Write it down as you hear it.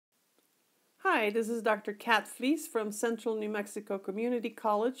Hi, this is Dr. Kat Vlies from Central New Mexico Community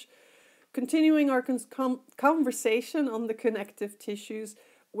College, continuing our conversation on the connective tissues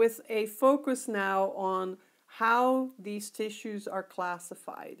with a focus now on how these tissues are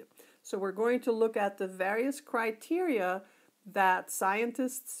classified. So we're going to look at the various criteria that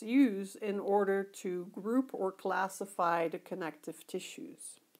scientists use in order to group or classify the connective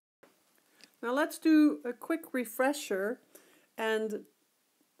tissues. Now let's do a quick refresher and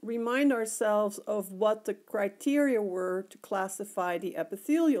remind ourselves of what the criteria were to classify the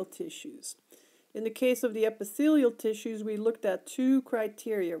epithelial tissues. In the case of the epithelial tissues, we looked at two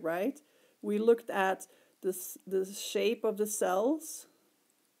criteria, right? We looked at the shape of the cells,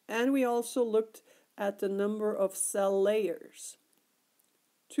 and we also looked at the number of cell layers.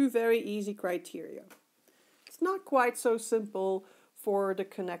 Two very easy criteria. It's not quite so simple for the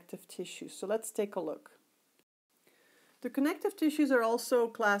connective tissues, so let's take a look. The connective tissues are also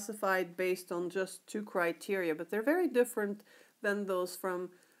classified based on just two criteria, but they're very different than those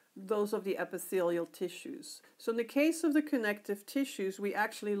of the epithelial tissues. So in the case of the connective tissues, we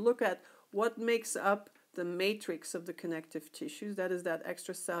actually look at what makes up the matrix of the connective tissues, that is that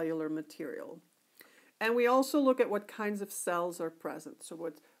extracellular material. And we also look at what kinds of cells are present. So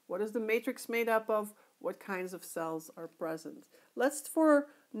what is the matrix made up of? What kinds of cells are present? Let's for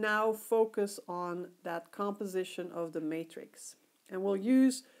now focus on that composition of the matrix. And we'll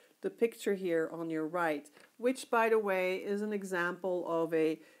use the picture here on your right, which by the way is an example of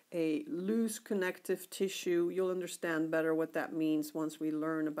a loose connective tissue. You'll understand better what that means once we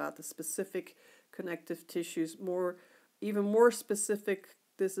learn about the specific connective tissues. Even more specific,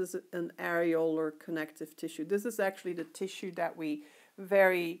 this is an areolar connective tissue. This is actually the tissue that we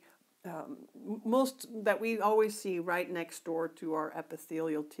always see right next door to our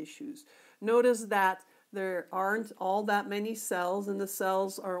epithelial tissues. Notice that there aren't all that many cells, and the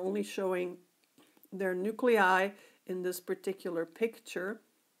cells are only showing their nuclei in this particular picture,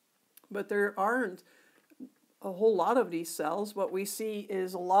 but there aren't a whole lot of these cells. What we see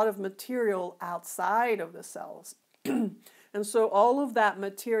is a lot of material outside of the cells. And so all of that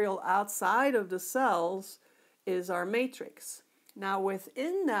material outside of the cells is our matrix. Now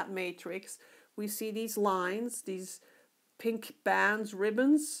within that matrix, we see these lines, these pink bands,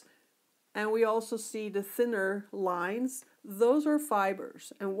 ribbons, and we also see the thinner lines. Those are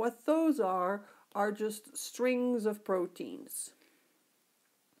fibers, and what those are just strings of proteins.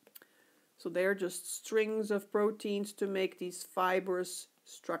 So they're just strings of proteins to make these fibrous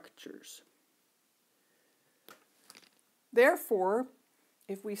structures. Therefore,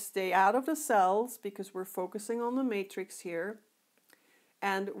 if we stay out of the cells, because we're focusing on the matrix here,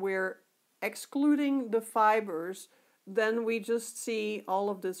 and we're excluding the fibers, then we just see all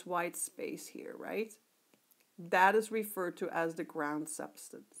of this white space here, right? That is referred to as the ground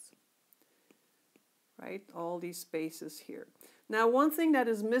substance, right? All these spaces here. Now, one thing that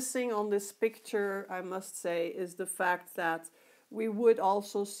is missing on this picture, I must say, is the fact that we would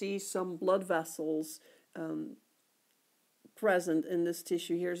also see some blood vessels present in this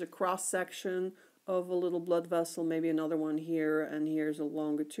tissue. Here's a cross-section of a little blood vessel, maybe another one here, and here's a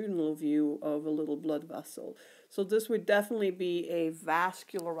longitudinal view of a little blood vessel. So this would definitely be a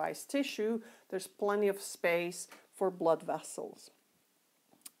vascularized tissue. There's plenty of space for blood vessels.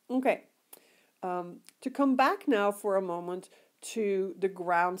 Okay, to come back now for a moment to the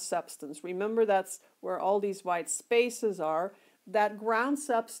ground substance. Remember, that's where all these white spaces are. That ground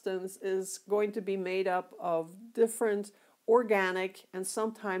substance is going to be made up of different organic and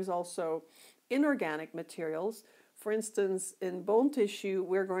sometimes also inorganic materials. For instance, in bone tissue,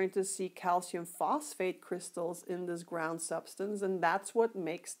 we're going to see calcium phosphate crystals in this ground substance, and that's what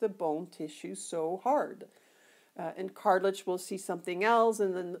makes the bone tissue so hard. In cartilage, we'll see something else,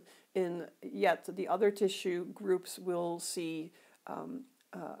 and then in yet the other tissue groups, we'll see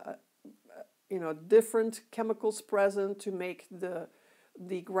different chemicals present to make the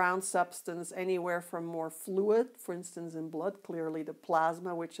ground substance anywhere from more fluid. For instance, in blood, clearly the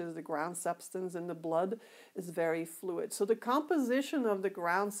plasma, which is the ground substance in the blood, is very fluid. So the composition of the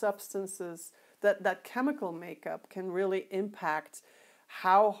ground substances, that chemical makeup, can really impact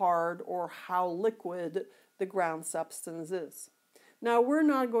how hard or how liquid the ground substance is. Now, we're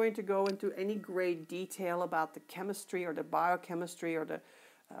not going to go into any great detail about the chemistry or the biochemistry or the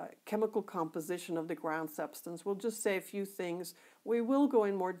chemical composition of the ground substance. We'll just say a few things. We will go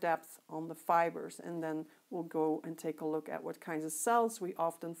in more depth on the fibers, and then we'll go and take a look at what kinds of cells we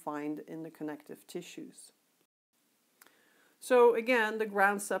often find in the connective tissues. So again, the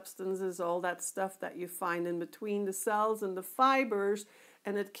ground substance is all that stuff that you find in between the cells and the fibers,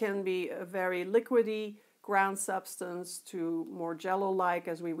 and it can be a very liquidy ground substance to more jello-like,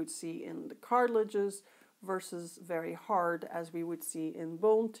 as we would see in the cartilages, versus very hard, as we would see in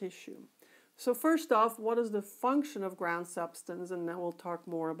bone tissue. So first off, what is the function of ground substance? And then we'll talk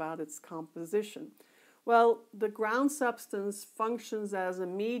more about its composition. Well, the ground substance functions as a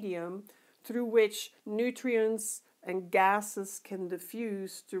medium through which nutrients and gases can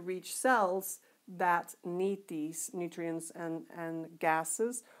diffuse to reach cells that need these nutrients and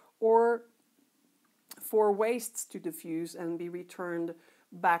gases, or for wastes to diffuse and be returned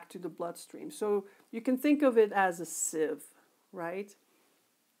back to the bloodstream. So you can think of it as a sieve, right?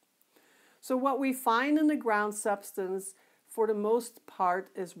 So what we find in the ground substance for the most part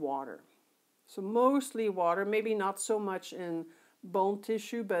is water. So mostly water, maybe not so much in bone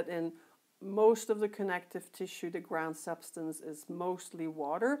tissue, but in most of the connective tissue, the ground substance is mostly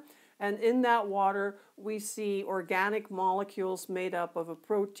water. And in that water, we see organic molecules made up of a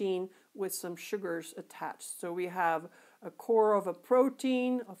protein with some sugars attached. So we have a core of a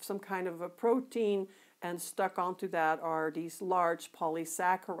protein, of some kind of a protein, and stuck onto that are these large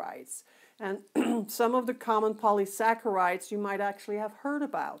polysaccharides. And some of the common polysaccharides you might actually have heard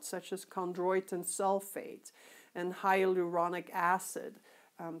about, such as chondroitin sulfate and hyaluronic acid.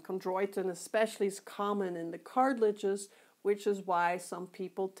 Chondroitin especially is common in the cartilages, which is why some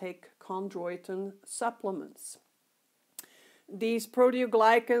people take chondroitin supplements. These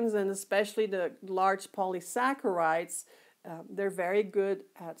proteoglycans, and especially the large polysaccharides, they're very good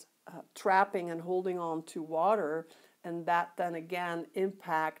at trapping and holding on to water, and that then again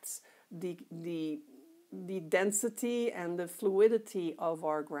impacts the density and the fluidity of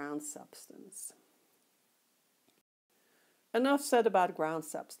our ground substance. Enough said about ground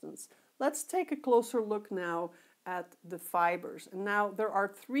substance. Let's take a closer look now at the fibers. And now there are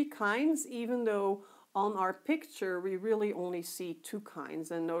three kinds, even though on our picture we really only see two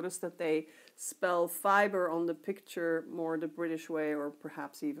kinds. And notice that they spell fiber on the picture more the British way, or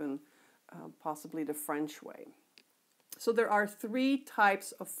perhaps even possibly the French way. So there are three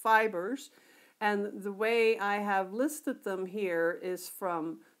types of fibers, and the way I have listed them here is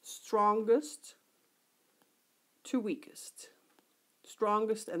from strongest to weakest.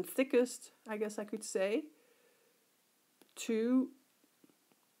 Strongest and thickest, I guess I could say, to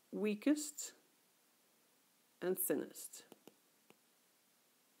weakest and thinnest.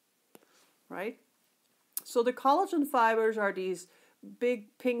 Right? So the collagen fibers are these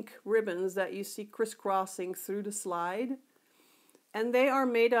big pink ribbons that you see crisscrossing through the slide. And they are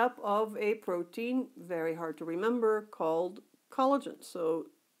made up of a protein, very hard to remember, called collagen. So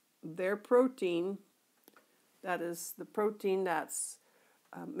their protein, that is the protein that's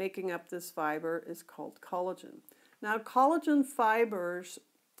making up this fiber, is called collagen. Now collagen fibers,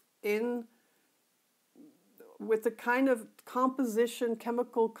 with the kind of composition,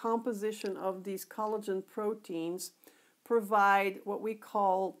 chemical composition of these collagen proteins, provide what we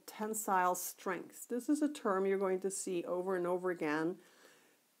call tensile strength. This is a term you're going to see over and over again,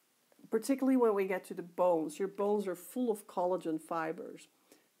 particularly when we get to the bones. Your bones are full of collagen fibers.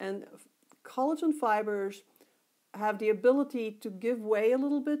 And collagen fibers have the ability to give way a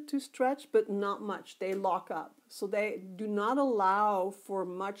little bit to stretch, but not much. They lock up. So they do not allow for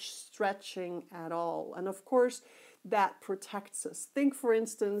much stretching at all. And of course, that protects us. Think, for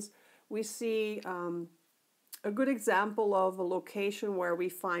instance, we see a good example of a location where we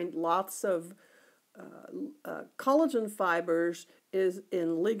find lots of collagen fibers is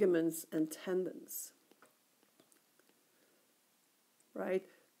in ligaments and tendons. Right?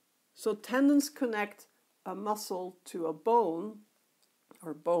 So tendons connect a muscle to a bone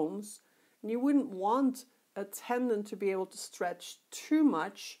or bones, and you wouldn't want a tendon to be able to stretch too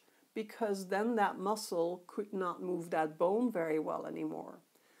much, because then that muscle could not move that bone very well anymore.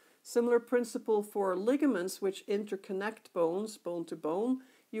 Similar principle for ligaments, which interconnect bones, bone to bone.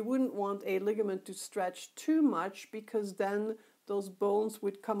 You wouldn't want a ligament to stretch too much, because then those bones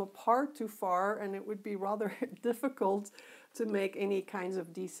would come apart too far and it would be rather difficult to make any kinds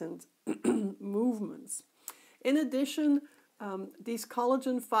of decent movements. In addition, these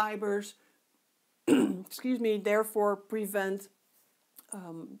collagen fibers therefore prevent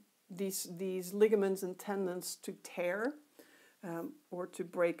these ligaments and tendons to tear or to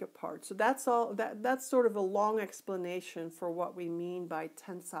break apart. So that's all. That's sort of a long explanation for what we mean by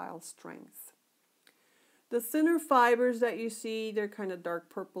tensile strength. The thinner fibers that you see, they're kind of dark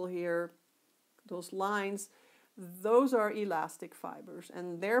purple here, those lines, those are elastic fibers,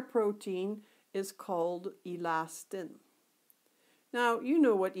 and their protein is called elastin. Now, you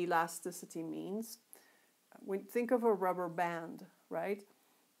know what elasticity means. When think of a rubber band, right?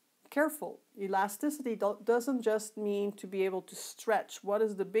 Careful, elasticity doesn't just mean to be able to stretch. What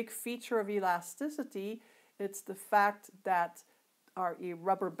is the big feature of elasticity? It's the fact that our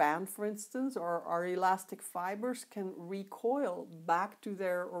rubber band, for instance, or our elastic fibers can recoil back to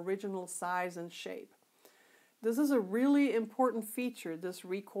their original size and shape. This is a really important feature, this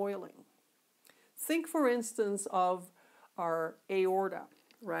recoiling. Think, for instance, of our aorta,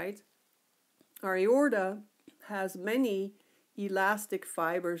 right? Our aorta has many elastic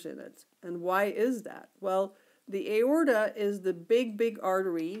fibers in it. And why is that? Well, the aorta is the big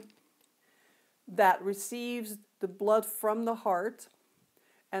artery that receives the blood from the heart,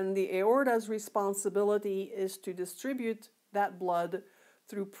 and the aorta's responsibility is to distribute that blood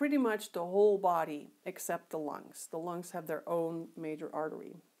through pretty much the whole body except the lungs. The lungs have their own major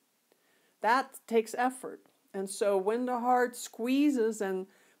artery. That takes effort. And so when the heart squeezes and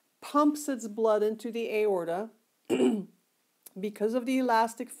pumps its blood into the aorta, because of the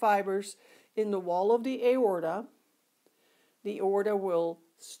elastic fibers in the wall of the aorta will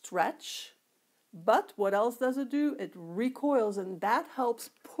stretch. But what else does it do? It recoils, and that helps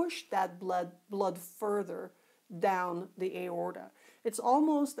push that blood further down the aorta. It's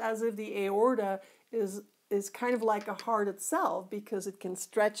almost as if the aorta is kind of like a heart itself, because it can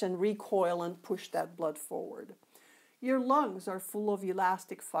stretch and recoil and push that blood forward. Your lungs are full of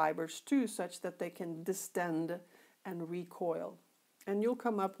elastic fibers too, such that they can distend and recoil. And you'll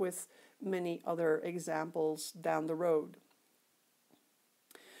come up with many other examples down the road.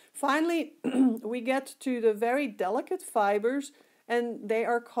 Finally, we get to the very delicate fibers, and they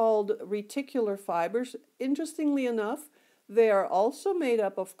are called reticular fibers. Interestingly enough, they are also made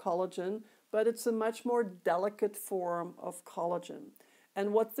up of collagen, but it's a much more delicate form of collagen.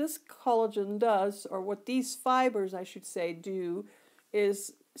 And what this collagen does, or what these fibers, I should say, do,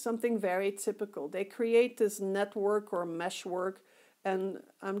 is something very typical. They create this network or meshwork, and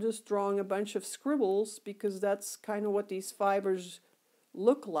I'm just drawing a bunch of scribbles because that's kind of what these fibers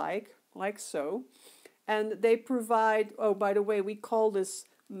look like so. And they provide, oh, by the way, we call this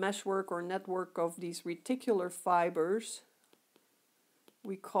meshwork or network of these reticular fibers,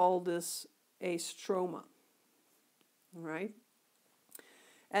 we call this a stroma, right?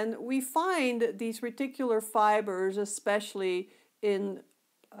 And we find these reticular fibers, especially in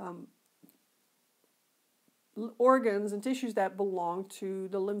organs and tissues that belong to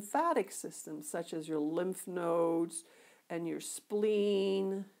the lymphatic system, such as your lymph nodes and your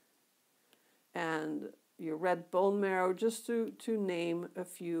spleen and your red bone marrow, just to name a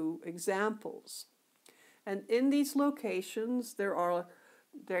few examples. And in these locations, it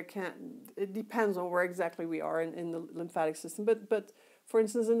depends on where exactly we are in the lymphatic system, but for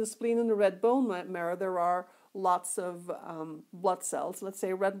instance, in the spleen and the red bone marrow, there are lots of blood cells, let's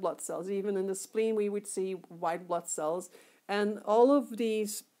say red blood cells. Even in the spleen, we would see white blood cells. And all of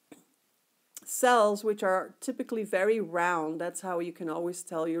these cells, which are typically very round, that's how you can always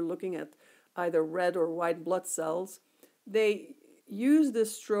tell you're looking at either red or white blood cells, they use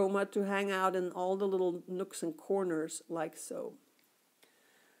this stroma to hang out in all the little nooks and corners like so.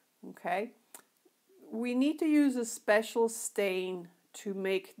 Okay? We need to use a special stain to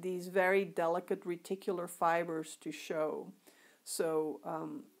make these very delicate reticular fibers to show. So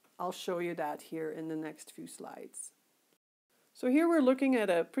I'll show you that here in the next few slides. So here we're looking at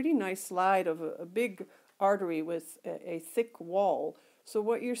a pretty nice slide of a big artery with a thick wall. So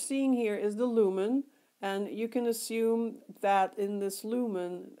what you're seeing here is the lumen, and you can assume that in this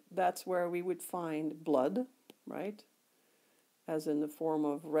lumen, that's where we would find blood, right? As in the form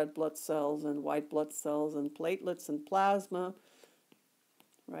of red blood cells and white blood cells and platelets and plasma,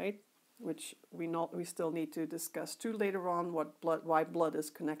 right? Which we still need to discuss too later on why blood is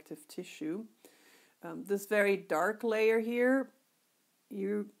connective tissue. This very dark layer here,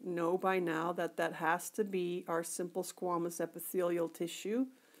 you know by now that has to be our simple squamous epithelial tissue.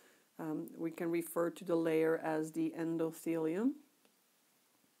 We can refer to the layer as the endothelium.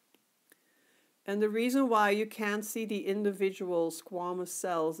 And the reason why you can't see the individual squamous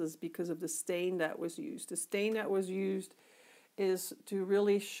cells is because of the stain that was used. The stain that was used is to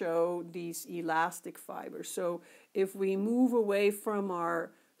really show these elastic fibers. So if we move away from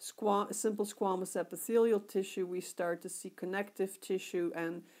our simple squamous epithelial tissue, we start to see connective tissue,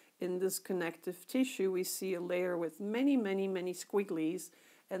 and in this connective tissue we see a layer with many squigglies,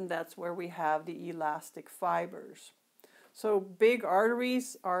 and that's where we have the elastic fibers. So big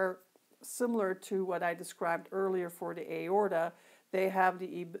arteries are similar to what I described earlier for the aorta. They have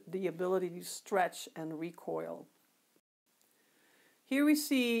the ability to stretch and recoil. Here we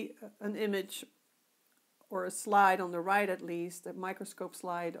see an image, or a slide on the right at least, a microscope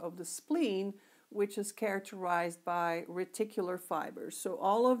slide of the spleen, which is characterized by reticular fibers. So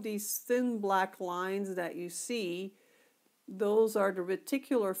all of these thin black lines that you see, those are the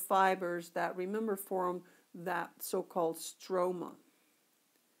reticular fibers that, remember, form that so-called stroma.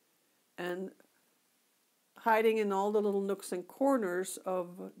 And hiding in all the little nooks and corners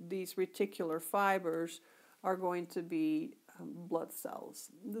of these reticular fibers are going to be blood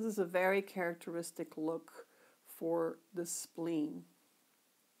cells. This is a very characteristic look for the spleen.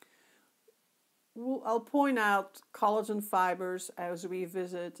 I'll point out collagen fibers as we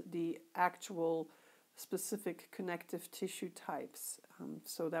visit the actual specific connective tissue types.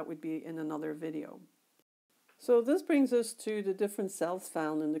 So that would be in another video. So this brings us to the different cells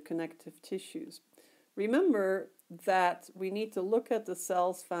found in the connective tissues. Remember that we need to look at the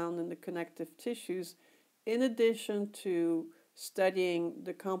cells found in the connective tissues in addition to studying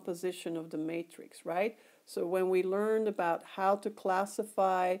the composition of the matrix, right? So when we learned about how to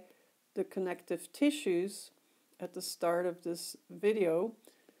classify the connective tissues at the start of this video,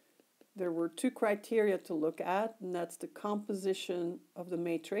 there were two criteria to look at, and that's the composition of the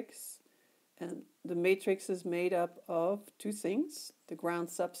matrix. And the matrix is made up of two things: the ground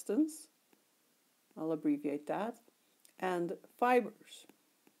substance, I'll abbreviate that, and fibers.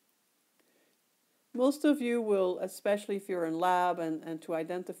 Most of you will, especially if you're in lab and to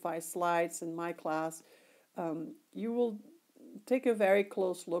identify slides in my class, you will take a very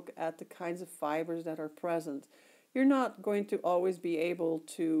close look at the kinds of fibers that are present. You're not going to always be able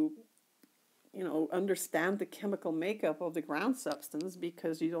to, understand the chemical makeup of the ground substance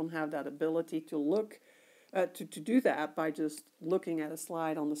because you don't have that ability to look to do that by just looking at a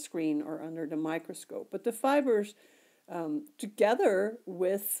slide on the screen or under the microscope. But the fibers, together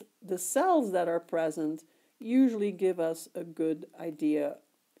with the cells that are present, usually give us a good idea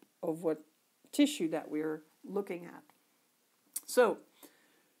of what tissue that we're looking at. So,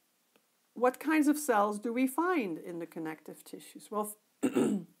 what kinds of cells do we find in the connective tissues? Well,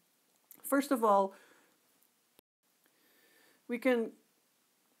 first of all, we can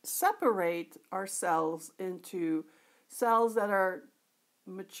separate our cells into cells that are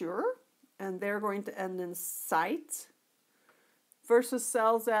mature, and they're going to end in cyte, versus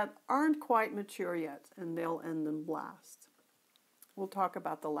cells that aren't quite mature yet, and they'll end in blast. We'll talk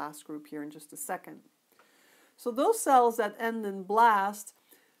about the last group here in just a second. So those cells that end in blast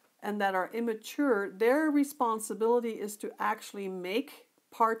and that are immature, their responsibility is to actually make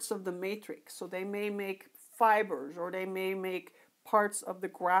parts of the matrix. So they may make fibers, or they may make parts of the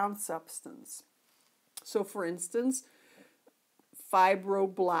ground substance. So for instance,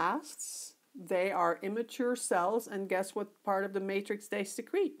 fibroblasts, they are immature cells, and guess what part of the matrix they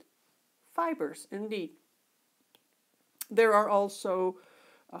secrete? Fibers, indeed. There are also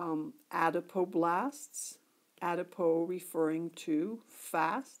adipoblasts, adipo referring to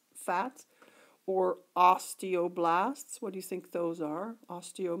fat, or osteoblasts. What do you think those are?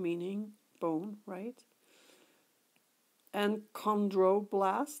 Osteo meaning bone, right? And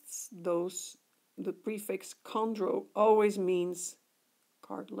chondroblasts, the prefix chondro always means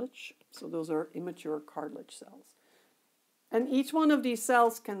cartilage. So those are immature cartilage cells. And each one of these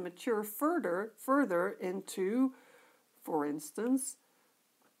cells can mature further into, for instance,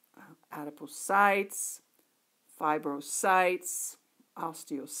 adipocytes, fibrocytes,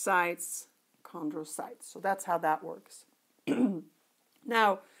 osteocytes, chondrocytes. So that's how that works.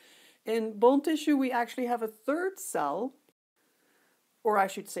 Now, in bone tissue, we actually have a third cell, or I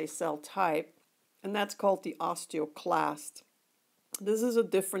should say cell type, and that's called the osteoclast. This is a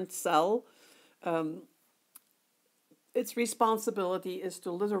different cell. Its responsibility is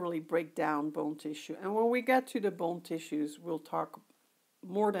to literally break down bone tissue. And when we get to the bone tissues, we'll talk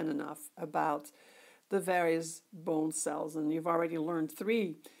more than enough about the various bone cells. And you've already learned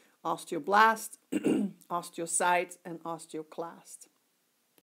three: osteoblast, osteocyte, and osteoclast.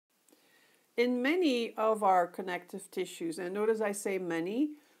 In many of our connective tissues, and notice I say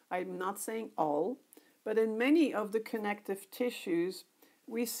many, I'm not saying all, but in many of the connective tissues,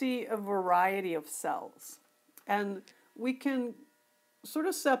 we see a variety of cells. And we can sort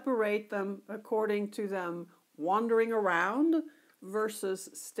of separate them according to them wandering around versus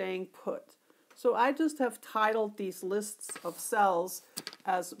staying put. So I just have titled these lists of cells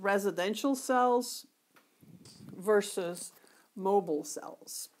as residential cells versus mobile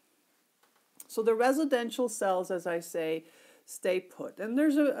cells. So the residential cells, as I say, stay put. And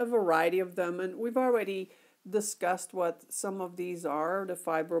there's a variety of them, and we've already discussed what some of these are. The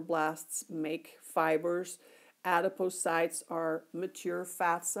fibroblasts make fibers. Adipocytes are mature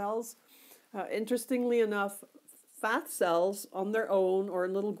fat cells. Interestingly enough, fat cells on their own or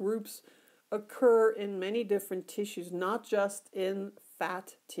in little groups occur in many different tissues, not just in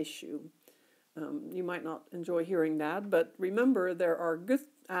fat tissue. You might not enjoy hearing that, but remember, there are good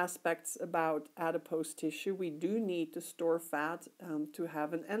aspects about adipose tissue. We do need to store fat to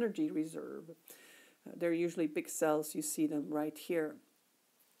have an energy reserve. They're usually big cells. You see them right here.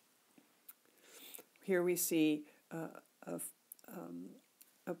 Here we see a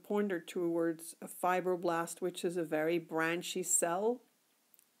pointer towards a fibroblast, which is a very branchy cell.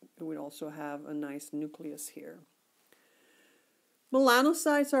 It would also have a nice nucleus here.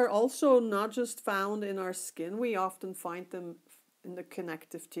 Melanocytes are also not just found in our skin. We often find them in the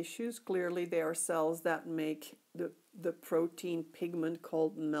connective tissues. Clearly, they are cells that make the protein pigment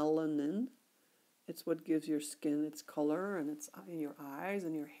called melanin. It's what gives your skin its color, and it's in your eyes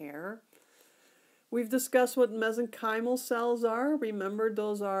and your hair. We've discussed what mesenchymal cells are. Remember,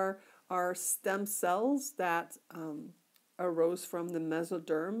 those are our stem cells that arose from the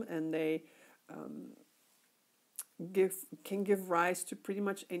mesoderm, and they can give rise to pretty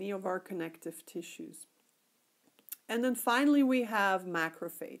much any of our connective tissues. And then finally we have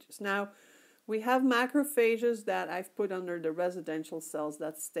macrophages. Now we have macrophages that I've put under the residential cells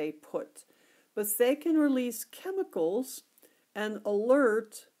that stay put, but they can release chemicals and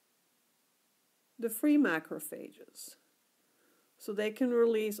alert the free macrophages. So they can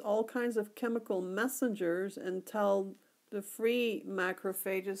release all kinds of chemical messengers and tell the free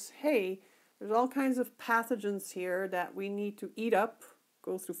macrophages, hey, there's all kinds of pathogens here that we need to eat up,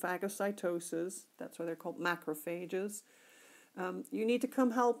 go through phagocytosis. That's why they're called macrophages. You need to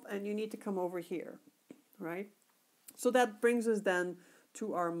come help, and you need to come over here, right? So that brings us then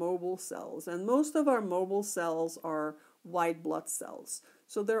to our mobile cells. And most of our mobile cells are white blood cells.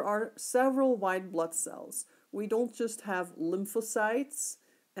 So there are several white blood cells. We don't just have lymphocytes,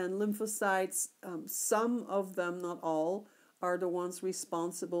 and lymphocytes, some of them, not all, are the ones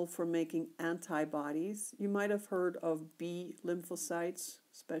responsible for making antibodies. You might have heard of B lymphocytes,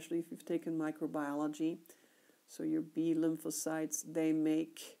 especially if you've taken microbiology. So your B lymphocytes, they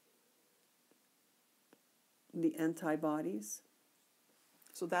make the antibodies.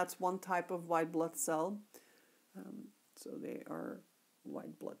 So that's one type of white blood cell. So they are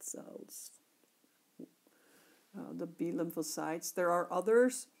white blood cells. The B lymphocytes. There are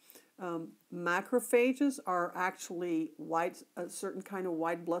others. Macrophages are actually a certain kind of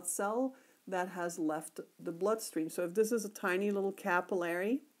white blood cell that has left the bloodstream. So if this is a tiny little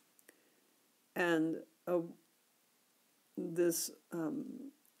capillary, and this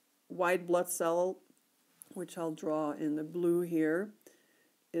white blood cell, which I'll draw in the blue here,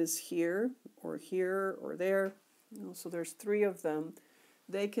 is here or there. So there's 3 of them.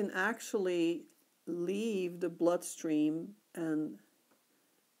 They can actually leave the bloodstream and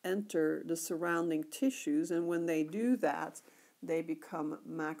enter the surrounding tissues, and when they do that, they become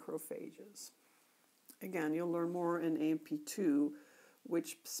macrophages. Again, you'll learn more in AMP2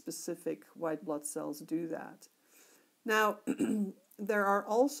 which specific white blood cells do that. Now, there are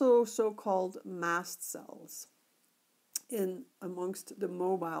also so-called mast cells amongst the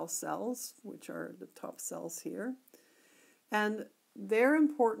mobile cells, which are the top cells here, and they're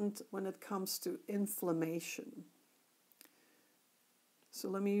important when it comes to inflammation. So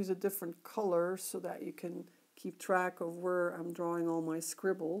let me use a different color so that you can keep track of where I'm drawing all my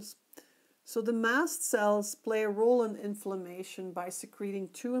scribbles. So the mast cells play a role in inflammation by secreting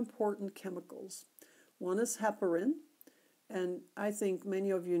 2 important chemicals. One is heparin, and I think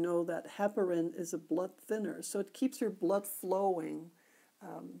many of you know that heparin is a blood thinner, so it keeps your blood flowing,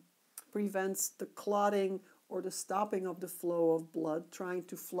 prevents the clotting or the stopping of the flow of blood, trying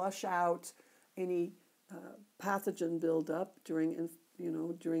to flush out any pathogen buildup during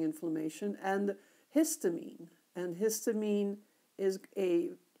inflammation. And histamine is a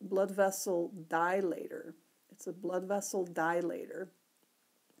blood vessel dilator. It's a blood vessel dilator,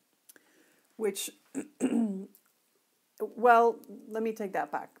 which, well, let me take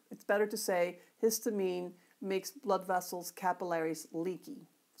that back. It's better to say histamine makes blood vessels, capillaries leaky.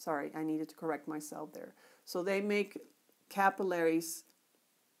 Sorry, I needed to correct myself there. So they make capillaries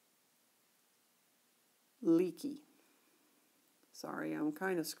leaky. Sorry, I'm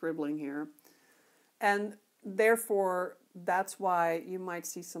kind of scribbling here. And therefore, that's why you might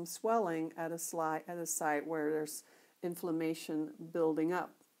see some swelling at a site where there's inflammation building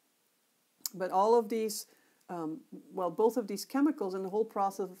up. But all of these, both of these chemicals and the whole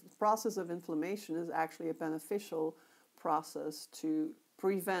process of inflammation is actually a beneficial process to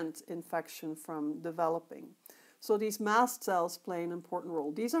prevent infection from developing. So these mast cells play an important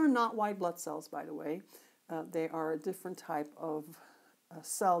role. These are not white blood cells, by the way. They are a different type of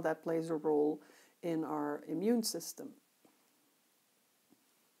cell that plays a role in our immune system.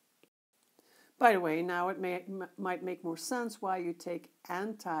 By the way, now it might make more sense why you take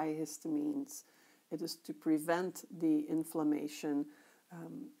antihistamines. It is to prevent the inflammation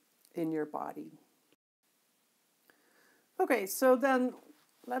in your body. Okay, so then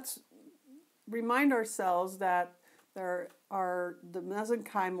let's remind ourselves that there are the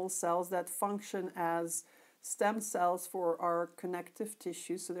mesenchymal cells that function as stem cells for our connective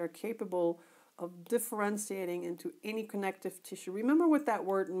tissue, so they're capable of differentiating into any connective tissue. Remember what that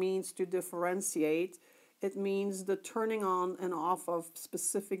word means, to differentiate. It means the turning on and off of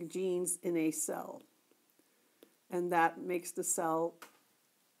specific genes in a cell. And that makes the cell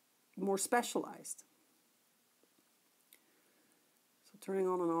more specialized. So turning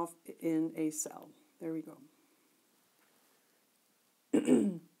on and off in a cell. There we go.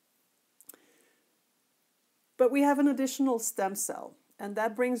 But we have an additional stem cell, and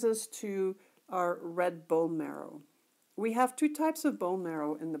that brings us to our red bone marrow. We have two types of bone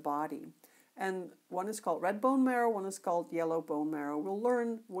marrow in the body, and one is called red bone marrow, one is called yellow bone marrow. We'll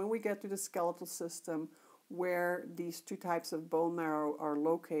learn when we get to the skeletal system where these two types of bone marrow are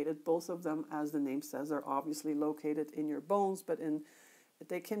located. Both of them, as the name says, are obviously located in your bones, but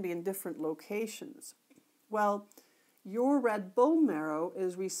they can be in different locations. Well, your red bone marrow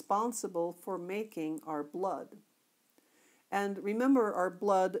is responsible for making our blood. And remember, our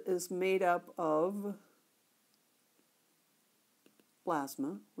blood is made up of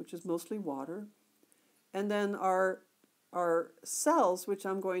plasma, which is mostly water, and then our cells, which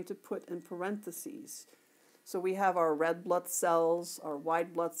I'm going to put in parentheses. So we have our red blood cells, our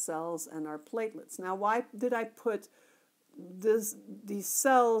white blood cells, and our platelets. Now, why did I put these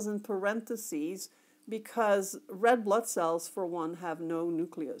cells in parentheses? Because red blood cells, for one, have no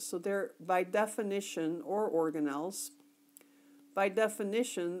nucleus. So they're, by definition, or organelles, by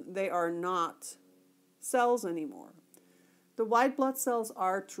definition, they are not cells anymore. The white blood cells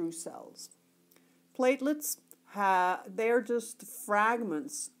are true cells. Platelets, they're just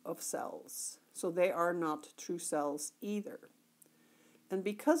fragments of cells. So they are not true cells either. And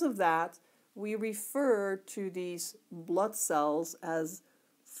because of that, we refer to these blood cells as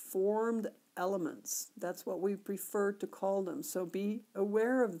formed elements. That's what we prefer to call them. So be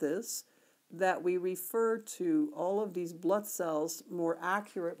aware of this, that we refer to all of these blood cells more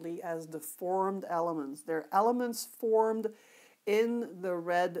accurately as the formed elements. They're elements formed in the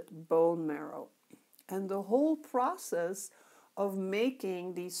red bone marrow. And the whole process of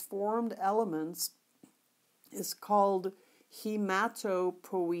making these formed elements is called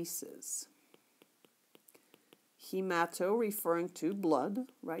hematopoiesis. Hemato referring to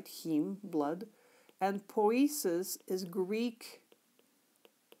blood, right? Hem, blood. And poiesis is Greek.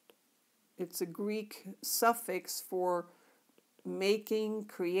 It's a Greek suffix for making,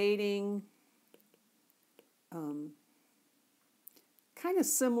 creating, kind of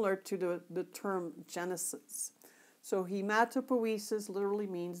similar to the term genesis. So hematopoiesis literally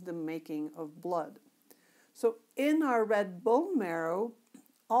means the making of blood. So in our red bone marrow,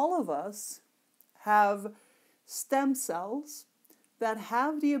 all of us have stem cells that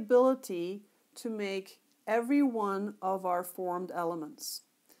have the ability to make every one of our formed elements.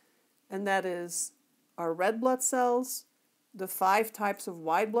 And that is our red blood cells, the 5 types of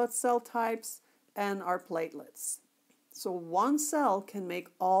white blood cell types, and our platelets. So one cell can make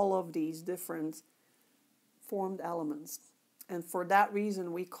all of these different formed elements. And for that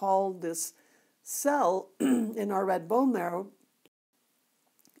reason, we call this cell in our red bone marrow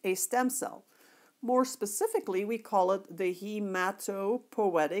a stem cell. More specifically, we call it the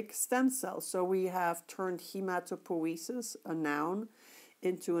hematopoietic stem cell. So we have turned hematopoiesis, a noun,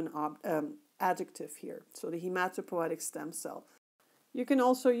 into an adjective here. So the hematopoietic stem cell. You can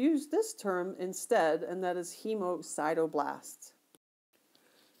also use this term instead, and that is hemocytoblast.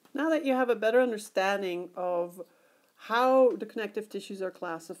 Now that you have a better understanding of how the connective tissues are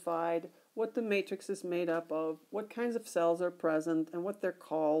classified, what the matrix is made up of, what kinds of cells are present, and what they're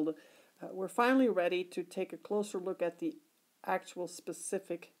called, we're finally ready to take a closer look at the actual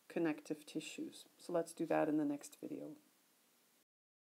specific connective tissues. So let's do that in the next video.